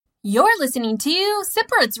You're listening to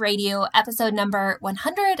Simple Roots Radio, episode number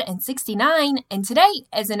 169, and today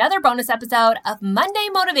is another bonus episode of Monday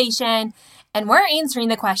Motivation, and we're answering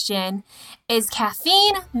the question, is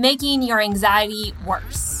caffeine making your anxiety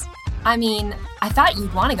worse? I mean, I thought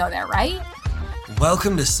you'd want to go there, right?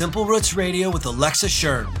 Welcome to Simple Roots Radio with Alexa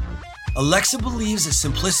Schirm. Alexa believes that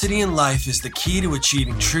simplicity in life is the key to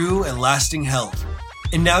achieving true and lasting health.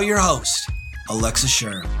 And now your host, Alexa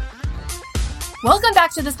Schirm. Welcome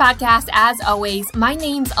back to this podcast. As always, my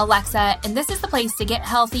name's Alexa, and this is the place to get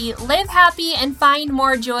healthy, live happy, and find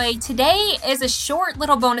more joy. Today is a short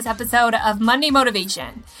little bonus episode of Monday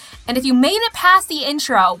Motivation. And if you made it past the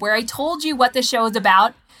intro where I told you what the show is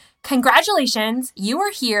about, congratulations, you are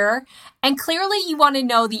here, and clearly you want to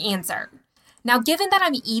know the answer. Now, given that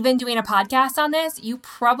I'm even doing a podcast on this, you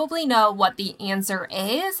probably know what the answer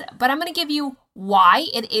is, but I'm going to give you why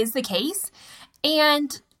it is the case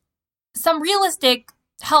and some realistic,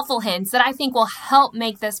 helpful hints that I think will help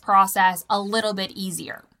make this process a little bit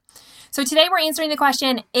easier. So today we're answering the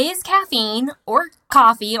question, is caffeine or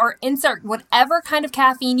coffee or insert whatever kind of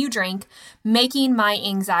caffeine you drink making my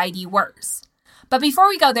anxiety worse? But before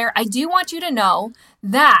we go there, I do want you to know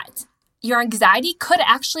that your anxiety could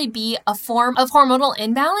actually be a form of hormonal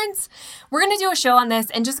imbalance. We're going to do a show on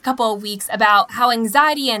this in just a couple of weeks about how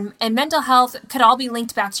anxiety and mental health could all be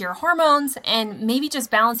linked back to your hormones, and maybe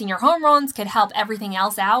just balancing your hormones could help everything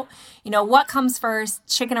else out. You know, what comes first,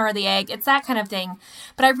 chicken or the egg? It's that kind of thing.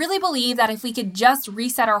 But I really believe that if we could just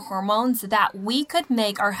reset our hormones, that we could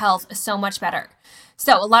make our health so much better.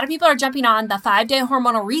 So a lot of people are jumping on the 5-day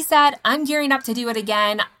hormonal reset. I'm gearing up to do it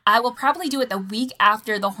again. I will probably do it the week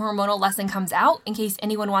after the hormonal lesson comes out in case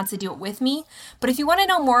anyone wants to do it with me. But if you want to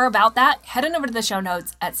know more about that, head on over to the show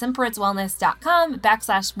notes at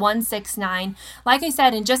simplerootswellness.com/169. Like I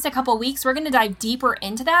said, in just a couple weeks, we're going to dive deeper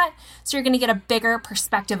into that. So you're going to get a bigger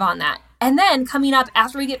perspective on that. And then coming up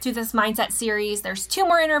after we get through this mindset series, there's 2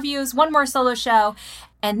 more interviews, 1 more solo show.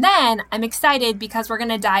 And then I'm excited because we're going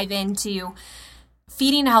to dive into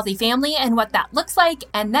feeding a healthy family and what that looks like.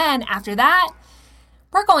 And then after that,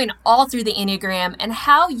 we're going all through the Enneagram and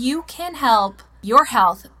how you can help your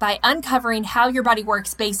health by uncovering how your body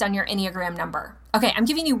works based on your Enneagram number. Okay, I'm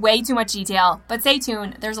giving you way too much detail, but stay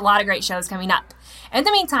tuned. There's a lot of great shows coming up. In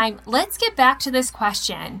the meantime, let's get back to this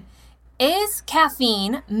question. Is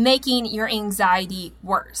caffeine making your anxiety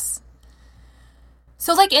worse?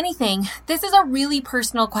 So like anything, this is a really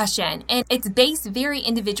personal question, and it's based very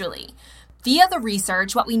individually. Via the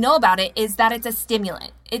research, what we know about it is that it's a stimulant.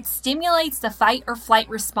 It stimulates the fight or flight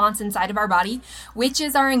response inside of our body, which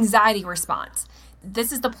is our anxiety response.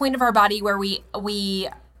 This is the point of our body where we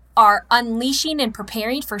are unleashing and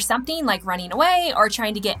preparing for something like running away or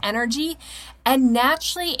trying to get energy. And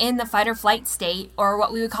naturally in the fight or flight state, or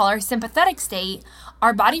what we would call our sympathetic state,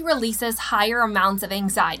 our body releases higher amounts of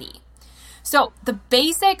anxiety. So the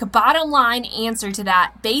basic bottom line answer to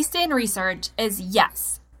that, based in research, is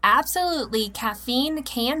yes. Absolutely, caffeine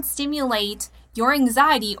can stimulate your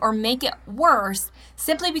anxiety or make it worse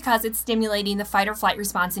simply because it's stimulating the fight or flight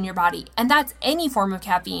response in your body. And that's any form of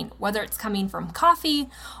caffeine, whether it's coming from coffee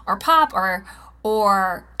or pop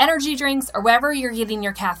or energy drinks or wherever you're getting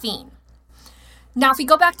your caffeine. Now, if we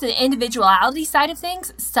go back to the individuality side of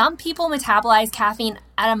things, some people metabolize caffeine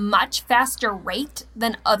at a much faster rate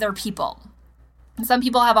than other people. Some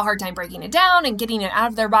people have a hard time breaking it down and getting it out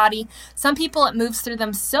of their body. Some people, it moves through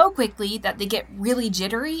them so quickly that they get really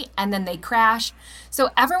jittery and then they crash.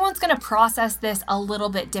 So everyone's going to process this a little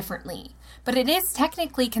bit differently. But it is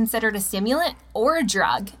technically considered a stimulant or a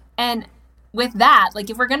drug. And with that,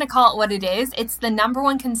 like if we're going to call it what it is, it's the number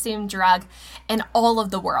 1 consumed drug in all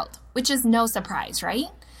of the world, which is no surprise, right?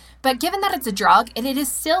 But given that it's a drug, it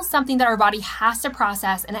is still something that our body has to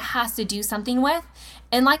process and it has to do something with.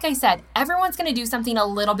 And like I said, everyone's going to do something a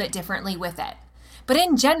little bit differently with it. But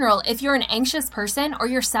in general, if you're an anxious person or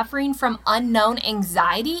you're suffering from unknown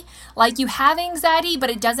anxiety, like you have anxiety,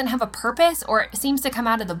 but it doesn't have a purpose, or it seems to come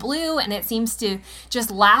out of the blue and it seems to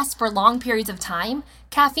just last for long periods of time,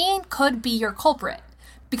 caffeine could be your culprit.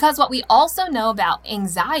 Because what we also know about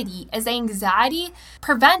anxiety is anxiety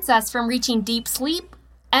prevents us from reaching deep sleep.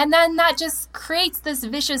 And then that just creates this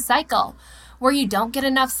vicious cycle where you don't get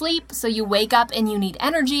enough sleep, so you wake up and you need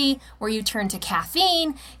energy, where you turn to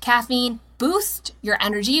caffeine. Caffeine boosts your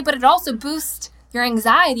energy, but it also boosts your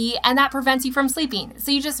anxiety, and that prevents you from sleeping.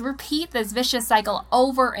 So you just repeat this vicious cycle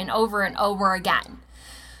over and over and over again.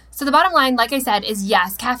 So the bottom line, like I said, is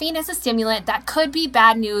yes, caffeine is a stimulant that could be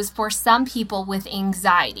bad news for some people with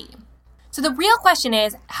anxiety. So the real question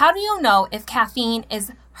is, how do you know if caffeine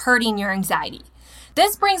is hurting your anxiety?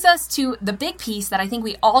 This brings us to the big piece that I think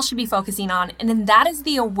we all should be focusing on, and then that is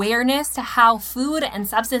the awareness to how food and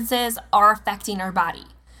substances are affecting our body.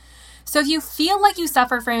 So if you feel like you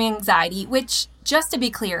suffer from anxiety, which, just to be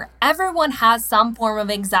clear, everyone has some form of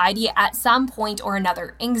anxiety at some point or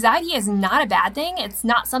another. Anxiety is not a bad thing. It's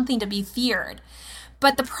not something to be feared.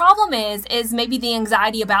 But the problem is maybe the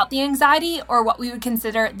anxiety about the anxiety, or what we would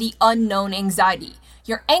consider the unknown anxiety.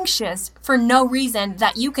 You're anxious for no reason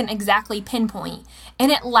that you can exactly pinpoint,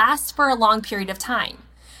 and it lasts for a long period of time.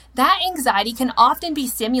 That anxiety can often be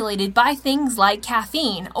stimulated by things like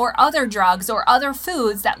caffeine or other drugs or other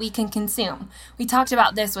foods that we can consume. We talked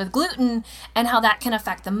about this with gluten and how that can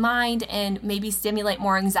affect the mind and maybe stimulate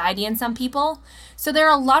more anxiety in some people. So there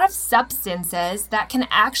are a lot of substances that can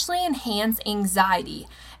actually enhance anxiety.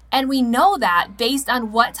 And we know that based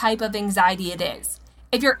on what type of anxiety it is.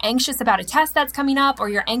 If you're anxious about a test that's coming up, or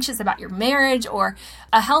you're anxious about your marriage or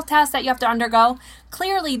a health test that you have to undergo,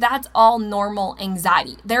 clearly that's all normal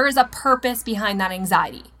anxiety. There is a purpose behind that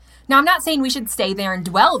anxiety. Now, I'm not saying we should stay there and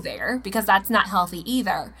dwell there, because that's not healthy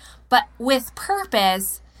either. But with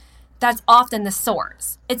purpose, that's often the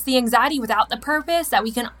source. It's the anxiety without the purpose that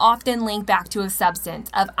we can often link back to a substance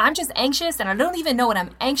of, I'm just anxious and I don't even know what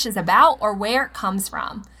I'm anxious about or where it comes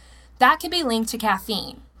from. That can be linked to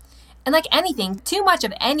caffeine. And like anything, too much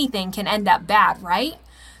of anything can end up bad, right?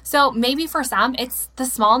 So maybe for some, it's the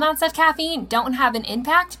small amounts of caffeine don't have an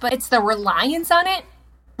impact, but it's the reliance on it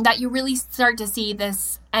that you really start to see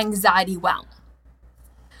this anxiety well.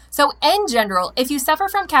 So in general, if you suffer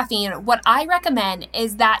from caffeine, what I recommend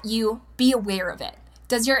is that you be aware of it.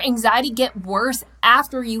 Does your anxiety get worse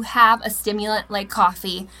after you have a stimulant like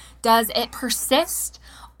coffee? Does it persist?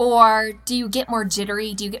 Or do you get more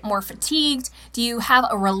jittery? Do you get more fatigued? Do you have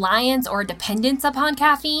a reliance or a dependence upon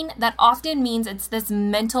caffeine? That often means it's this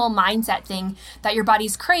mental mindset thing that your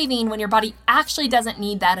body's craving when your body actually doesn't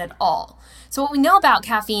need that at all. So what we know about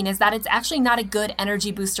caffeine is that it's actually not a good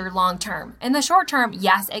energy booster long term. In the short term,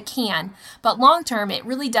 yes, it can. But long term, it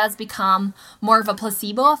really does become more of a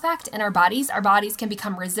placebo effect in our bodies. Our bodies can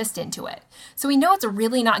become resistant to it. So we know it's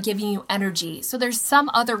really not giving you energy. So there's some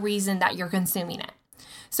other reason that you're consuming it.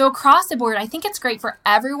 So across the board, I think it's great for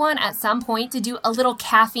everyone at some point to do a little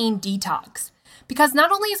caffeine detox. Because not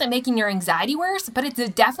only is it making your anxiety worse, but it's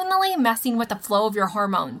definitely messing with the flow of your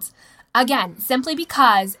hormones. Again, simply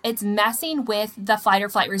because it's messing with the fight or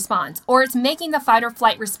flight response, or it's making the fight or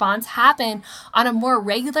flight response happen on a more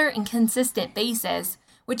regular and consistent basis,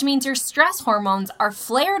 which means your stress hormones are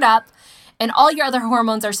flared up and all your other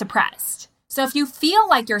hormones are suppressed. So if you feel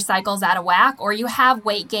like your cycle's out of whack, or you have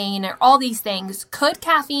weight gain, or all these things, could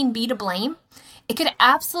caffeine be to blame? It could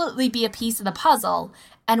absolutely be a piece of the puzzle,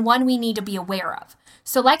 and one we need to be aware of.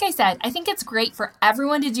 So like I said, I think it's great for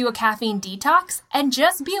everyone to do a caffeine detox and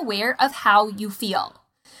just be aware of how you feel.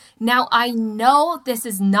 Now, I know this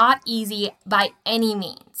is not easy by any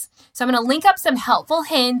means. So I'm going to link up some helpful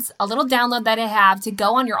hints, a little download that I have to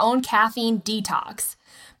go on your own caffeine detox.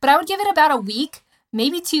 But I would give it about a week,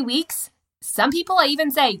 maybe 2 weeks. Some people I even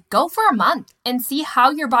say go for a month and see how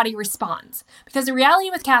your body responds. Because the reality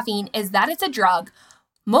with caffeine is that it's a drug.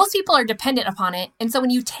 Most people are dependent upon it. And so when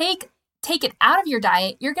you take it out of your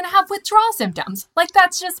diet, you're going to have withdrawal symptoms. Like,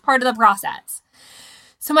 that's just part of the process.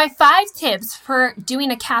 So my 5 tips for doing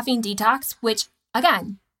a caffeine detox, which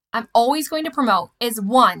again, I'm always going to promote, is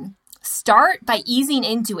 1, start by easing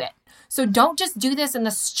into it. So don't just do this in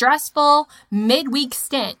the stressful midweek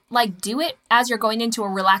stint. Like, do it as you're going into a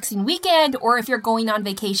relaxing weekend, or if you're going on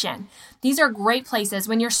vacation. These are great places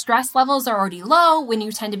when your stress levels are already low, when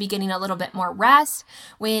you tend to be getting a little bit more rest,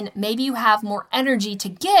 when maybe you have more energy to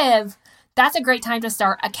give. That's a great time to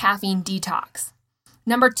start a caffeine detox.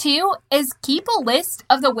 Number 2 is keep a list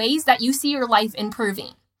of the ways that you see your life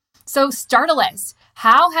improving. So start a list.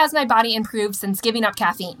 How has my body improved since giving up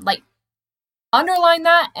caffeine? Like, underline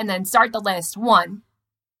that and then start the list. 1,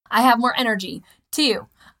 I have more energy. 2,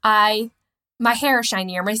 my hair is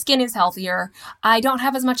shinier. My skin is healthier. I don't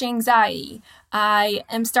have as much anxiety. I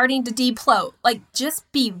am starting to deploat. Like, just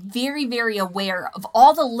be very, very aware of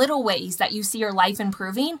all the little ways that you see your life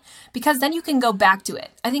improving, because then you can go back to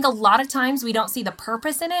it. I think a lot of times we don't see the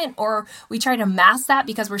purpose in it, or we try to mask that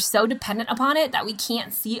because we're so dependent upon it that we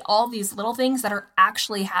can't see all these little things that are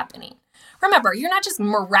actually happening. Remember, you're not just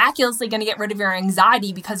miraculously going to get rid of your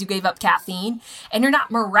anxiety because you gave up caffeine, and you're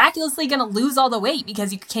not miraculously going to lose all the weight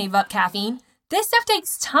because you gave up caffeine. This stuff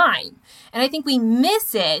takes time, and I think we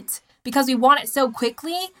miss it because we want it so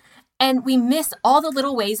quickly, and we miss all the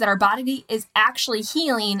little ways that our body is actually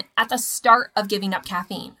healing at the start of giving up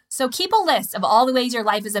caffeine. So keep a list of all the ways your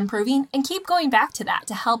life is improving and keep going back to that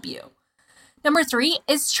to help you. Number 3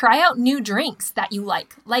 is try out new drinks that you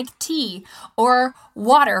like tea or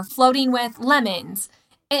water floating with lemons.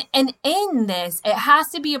 And in this, it has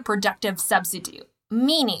to be a productive substitute,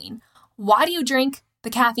 meaning, why do you drink the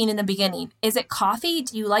caffeine in the beginning? Is it coffee?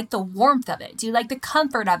 Do you like the warmth of it? Do you like the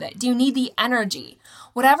comfort of it? Do you need the energy?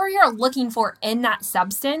 Whatever you're looking for in that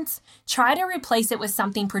substance, try to replace it with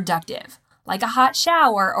something productive, like a hot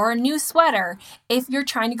shower or a new sweater if you're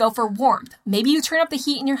trying to go for warmth. Maybe you turn up the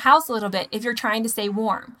heat in your house a little bit if you're trying to stay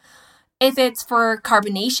warm. If it's for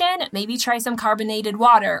carbonation, maybe try some carbonated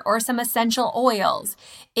water or some essential oils.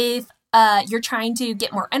 If you're trying to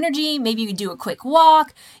get more energy, maybe you do a quick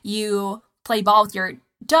walk, you play ball with your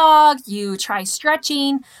dog, you try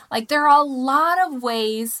stretching. Like, there are a lot of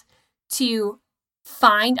ways to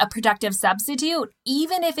find a productive substitute,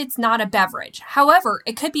 even if it's not a beverage. However,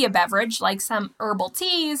 it could be a beverage like some herbal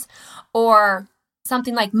teas or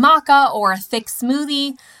something like maca or a thick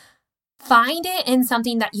smoothie. Find it in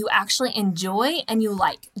something that you actually enjoy and you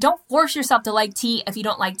like. Don't force yourself to like tea if you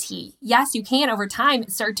don't like tea. Yes, you can over time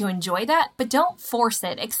start to enjoy that, but don't force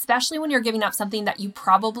it, especially when you're giving up something that you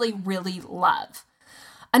probably really love.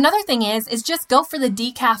 Another thing is just go for the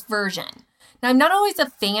decaf version. Now, I'm not always a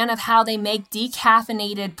fan of how they make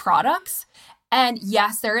decaffeinated products. And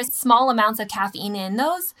yes, there is small amounts of caffeine in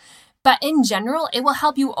those, but in general, it will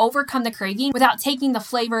help you overcome the craving without taking the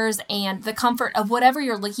flavors and the comfort of whatever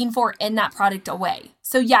you're looking for in that product away.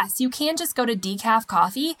 So yes, you can just go to decaf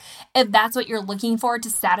coffee if that's what you're looking for to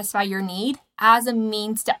satisfy your need as a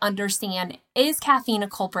means to understand, is caffeine a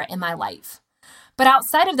culprit in my life? But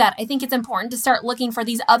outside of that, I think it's important to start looking for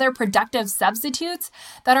these other productive substitutes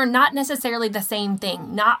that are not necessarily the same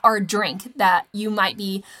thing, not our drink that you might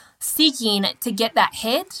be seeking to get that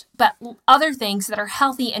hit, but other things that are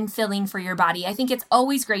healthy and filling for your body. I think it's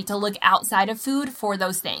always great to look outside of food for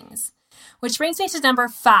those things. Which brings me to number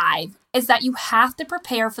 5, is that you have to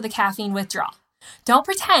prepare for the caffeine withdrawal. Don't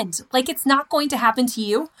pretend like it's not going to happen to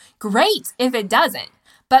you. Great if it doesn't.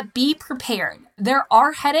 But be prepared. There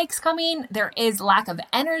are headaches coming. There is lack of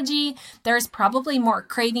energy. There's probably more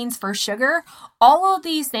cravings for sugar. All of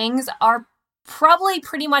these things are probably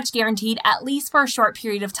pretty much guaranteed, at least for a short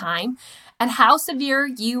period of time. And how severe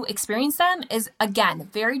you experience them is, again,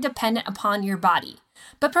 very dependent upon your body.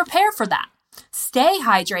 But prepare for that. Stay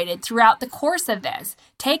hydrated throughout the course of this.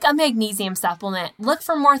 Take a magnesium supplement. Look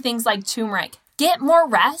for more things like turmeric. Get more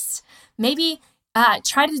rest. Maybe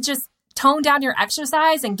try to just tone down your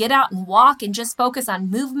exercise and get out and walk and just focus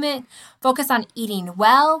on movement, focus on eating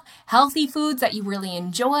well, healthy foods that you really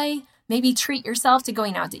enjoy, maybe treat yourself to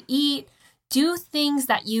going out to eat, do things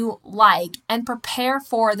that you like and prepare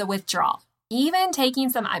for the withdrawal, even taking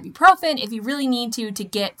some ibuprofen if you really need to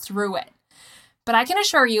get through it. But I can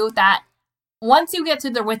assure you that once you get to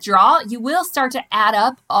the withdrawal, you will start to add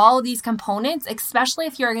up all of these components, especially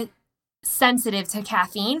if you're sensitive to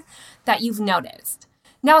caffeine, that you've noticed.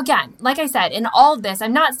 Now, again, like I said, in all of this,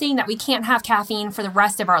 I'm not saying that we can't have caffeine for the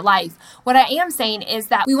rest of our life. What I am saying is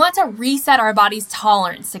that we want to reset our body's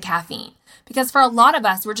tolerance to caffeine. Because for a lot of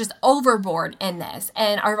us, we're just overboard in this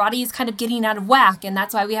and our body is kind of getting out of whack. And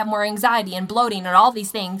that's why we have more anxiety and bloating and all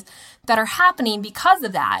these things that are happening because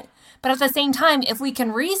of that. But at the same time, if we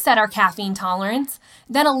can reset our caffeine tolerance,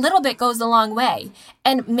 then a little bit goes a long way.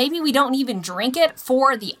 And maybe we don't even drink it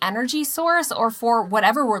for the energy source or for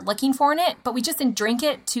whatever we're looking for in it, but we just drink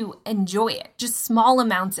it to enjoy it, just small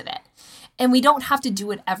amounts of it. And we don't have to do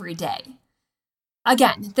it every day.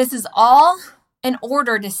 Again, this is all in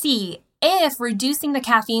order to see if reducing the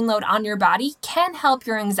caffeine load on your body can help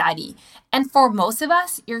your anxiety. And for most of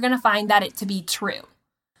us, you're going to find that it to be true.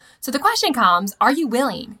 So the question comes, are you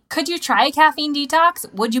willing? Could you try a caffeine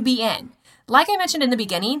detox? Would you be in? Like I mentioned in the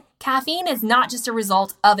beginning, caffeine is not just a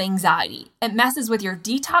result of anxiety. It messes with your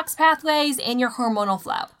detox pathways and your hormonal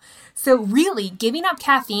flow. So really, giving up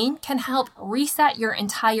caffeine can help reset your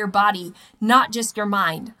entire body, not just your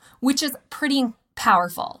mind, which is pretty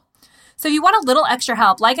powerful. So if you want a little extra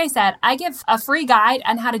help, like I said, I give a free guide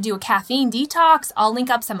on how to do a caffeine detox. I'll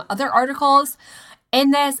link up some other articles.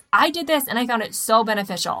 In this, I did this and I found it so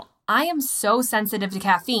beneficial. I am so sensitive to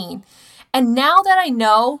caffeine. And now that I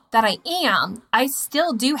know that I am, I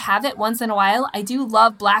still do have it once in a while. I do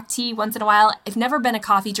love black tea once in a while. I've never been a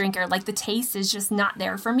coffee drinker. Like, the taste is just not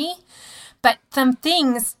there for me. But some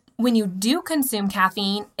things when you do consume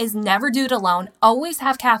caffeine is never do it alone. Always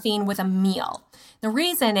have caffeine with a meal. The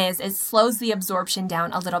reason is it slows the absorption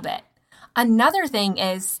down a little bit. Another thing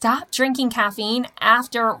is stop drinking caffeine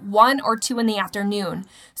after 1 or 2 in the afternoon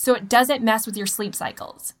so it doesn't mess with your sleep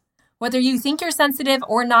cycles. Whether you think you're sensitive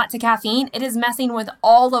or not to caffeine, it is messing with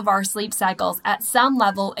all of our sleep cycles at some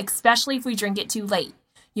level, especially if we drink it too late.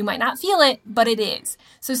 You might not feel it, but it is.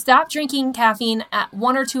 So stop drinking caffeine at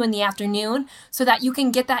 1 or 2 in the afternoon so that you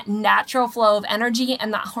can get that natural flow of energy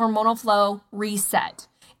and that hormonal flow reset.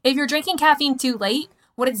 If you're drinking caffeine too late,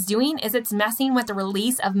 what it's doing is it's messing with the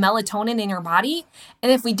release of melatonin in your body.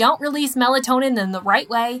 And if we don't release melatonin in the right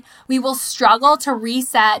way, we will struggle to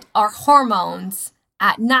reset our hormones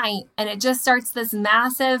at night. And it just starts this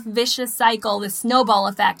massive vicious cycle, this snowball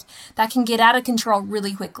effect that can get out of control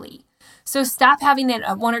really quickly. So stop having it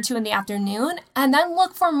at 1 or 2 in the afternoon and then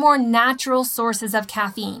look for more natural sources of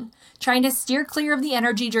caffeine. Trying to steer clear of the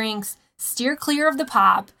energy drinks, steer clear of the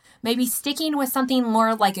pop, maybe sticking with something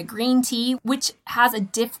more like a green tea, which has a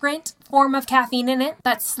different form of caffeine in it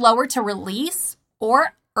that's slower to release,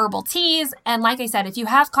 or herbal teas. And like I said, if you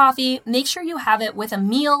have coffee, make sure you have it with a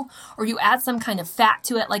meal or you add some kind of fat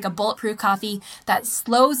to it, like a bulletproof coffee that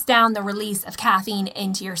slows down the release of caffeine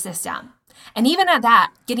into your system. And even at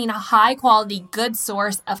that, getting a high quality, good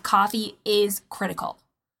source of coffee is critical.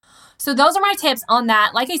 So those are my tips on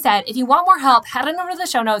that. Like I said, if you want more help, head on over to the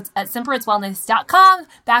show notes at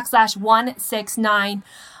simplerootswellness.com/169.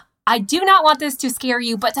 I do not want this to scare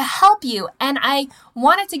you, but to help you. And I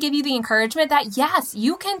wanted to give you the encouragement that yes,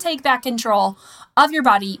 you can take back control of your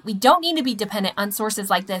body. We don't need to be dependent on sources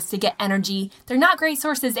like this to get energy. They're not great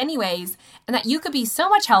sources anyways, and that you could be so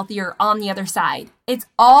much healthier on the other side. It's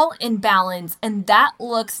all in balance, and that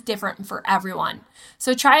looks different for everyone.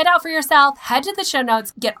 So try it out for yourself. Head to the show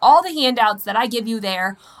notes, get all the handouts that I give you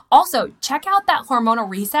there. Also, check out that hormonal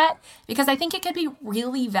reset because I think it could be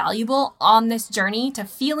really valuable on this journey to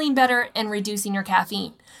feeling better and reducing your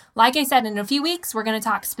caffeine. Like I said, in a few weeks, we're going to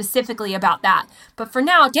talk specifically about that. But for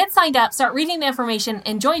now, get signed up, start reading the information,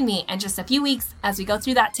 and join me in just a few weeks as we go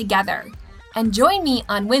through that together. And join me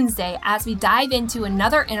on Wednesday as we dive into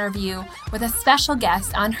another interview with a special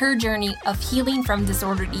guest on her journey of healing from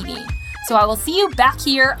disordered eating. So I will see you back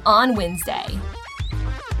here on Wednesday.